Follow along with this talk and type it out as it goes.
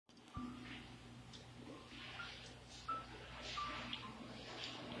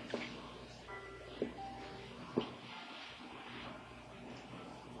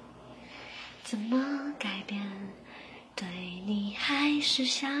是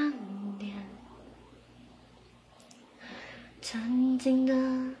想念，曾经的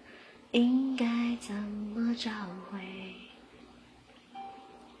应该怎么找回？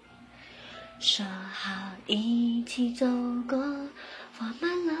说好一起走过画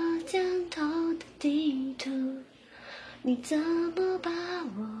满了箭头的地图，你怎么把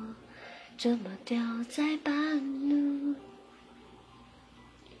我这么丢在半路？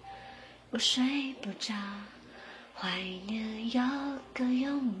我睡不着，怀念有个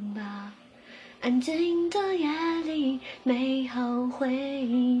拥抱，安静的夜里，美好回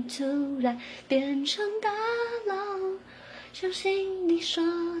忆突然变成大楼。相信你说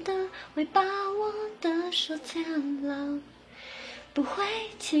的会把我的手牵牢，不会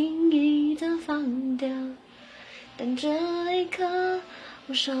轻易的放掉，但这一刻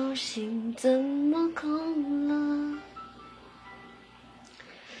我手心怎么空了？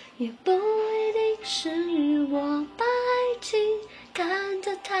也不一定是我把爱情看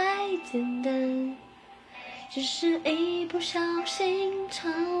得太简单，只是一不小心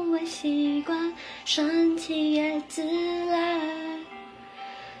成为习惯，顺其也自然。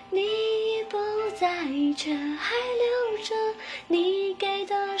你已不在，却还留着你给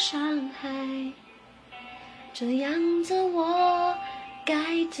的伤害，这样子我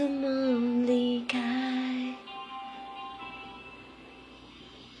该怎么离开？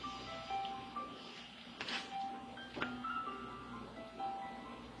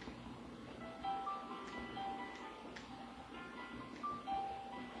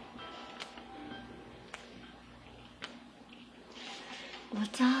我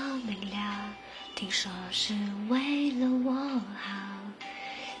早明了，听说是为了我好，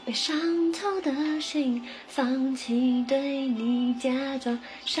被伤透的心，放弃对你假装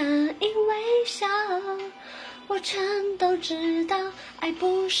善意微笑。我全都知道，爱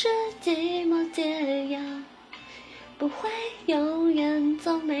不是寂寞解药，不会永远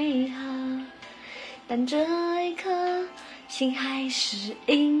走美好，但这一刻，心还是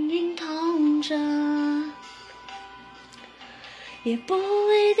隐隐痛着。也不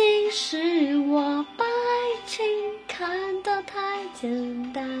一定是我把爱情看得太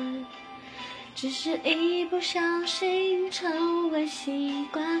简单，只是一不小心成为习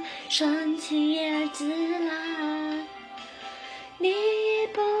惯，顺其也自然。你已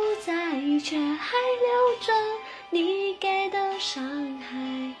不在，却还留着你给的伤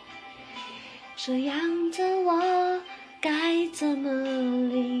害，这样子我该怎么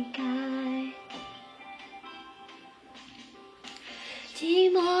离开？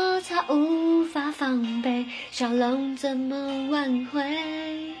寂寞它无法防备，笑容怎么挽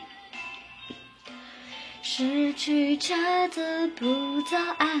回？失去却得不到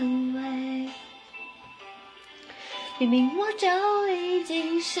安慰，明明我就已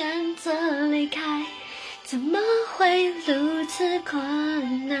经选择离开，怎么会如此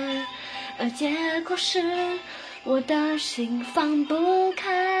困难？而结果是我的心放不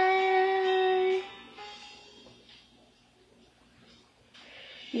开。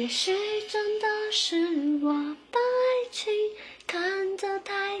也许真的是我把爱情看得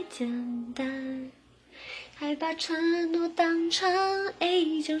太简单，还把承诺当成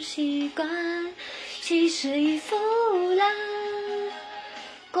一种习惯，其实已腐烂。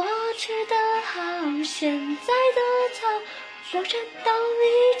过去的好，现在的糟，说全都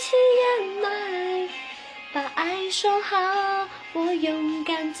一起掩埋。把爱说好，我勇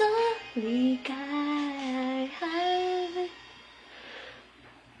敢地离开。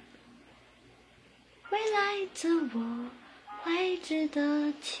未来的我会值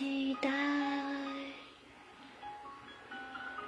得期待。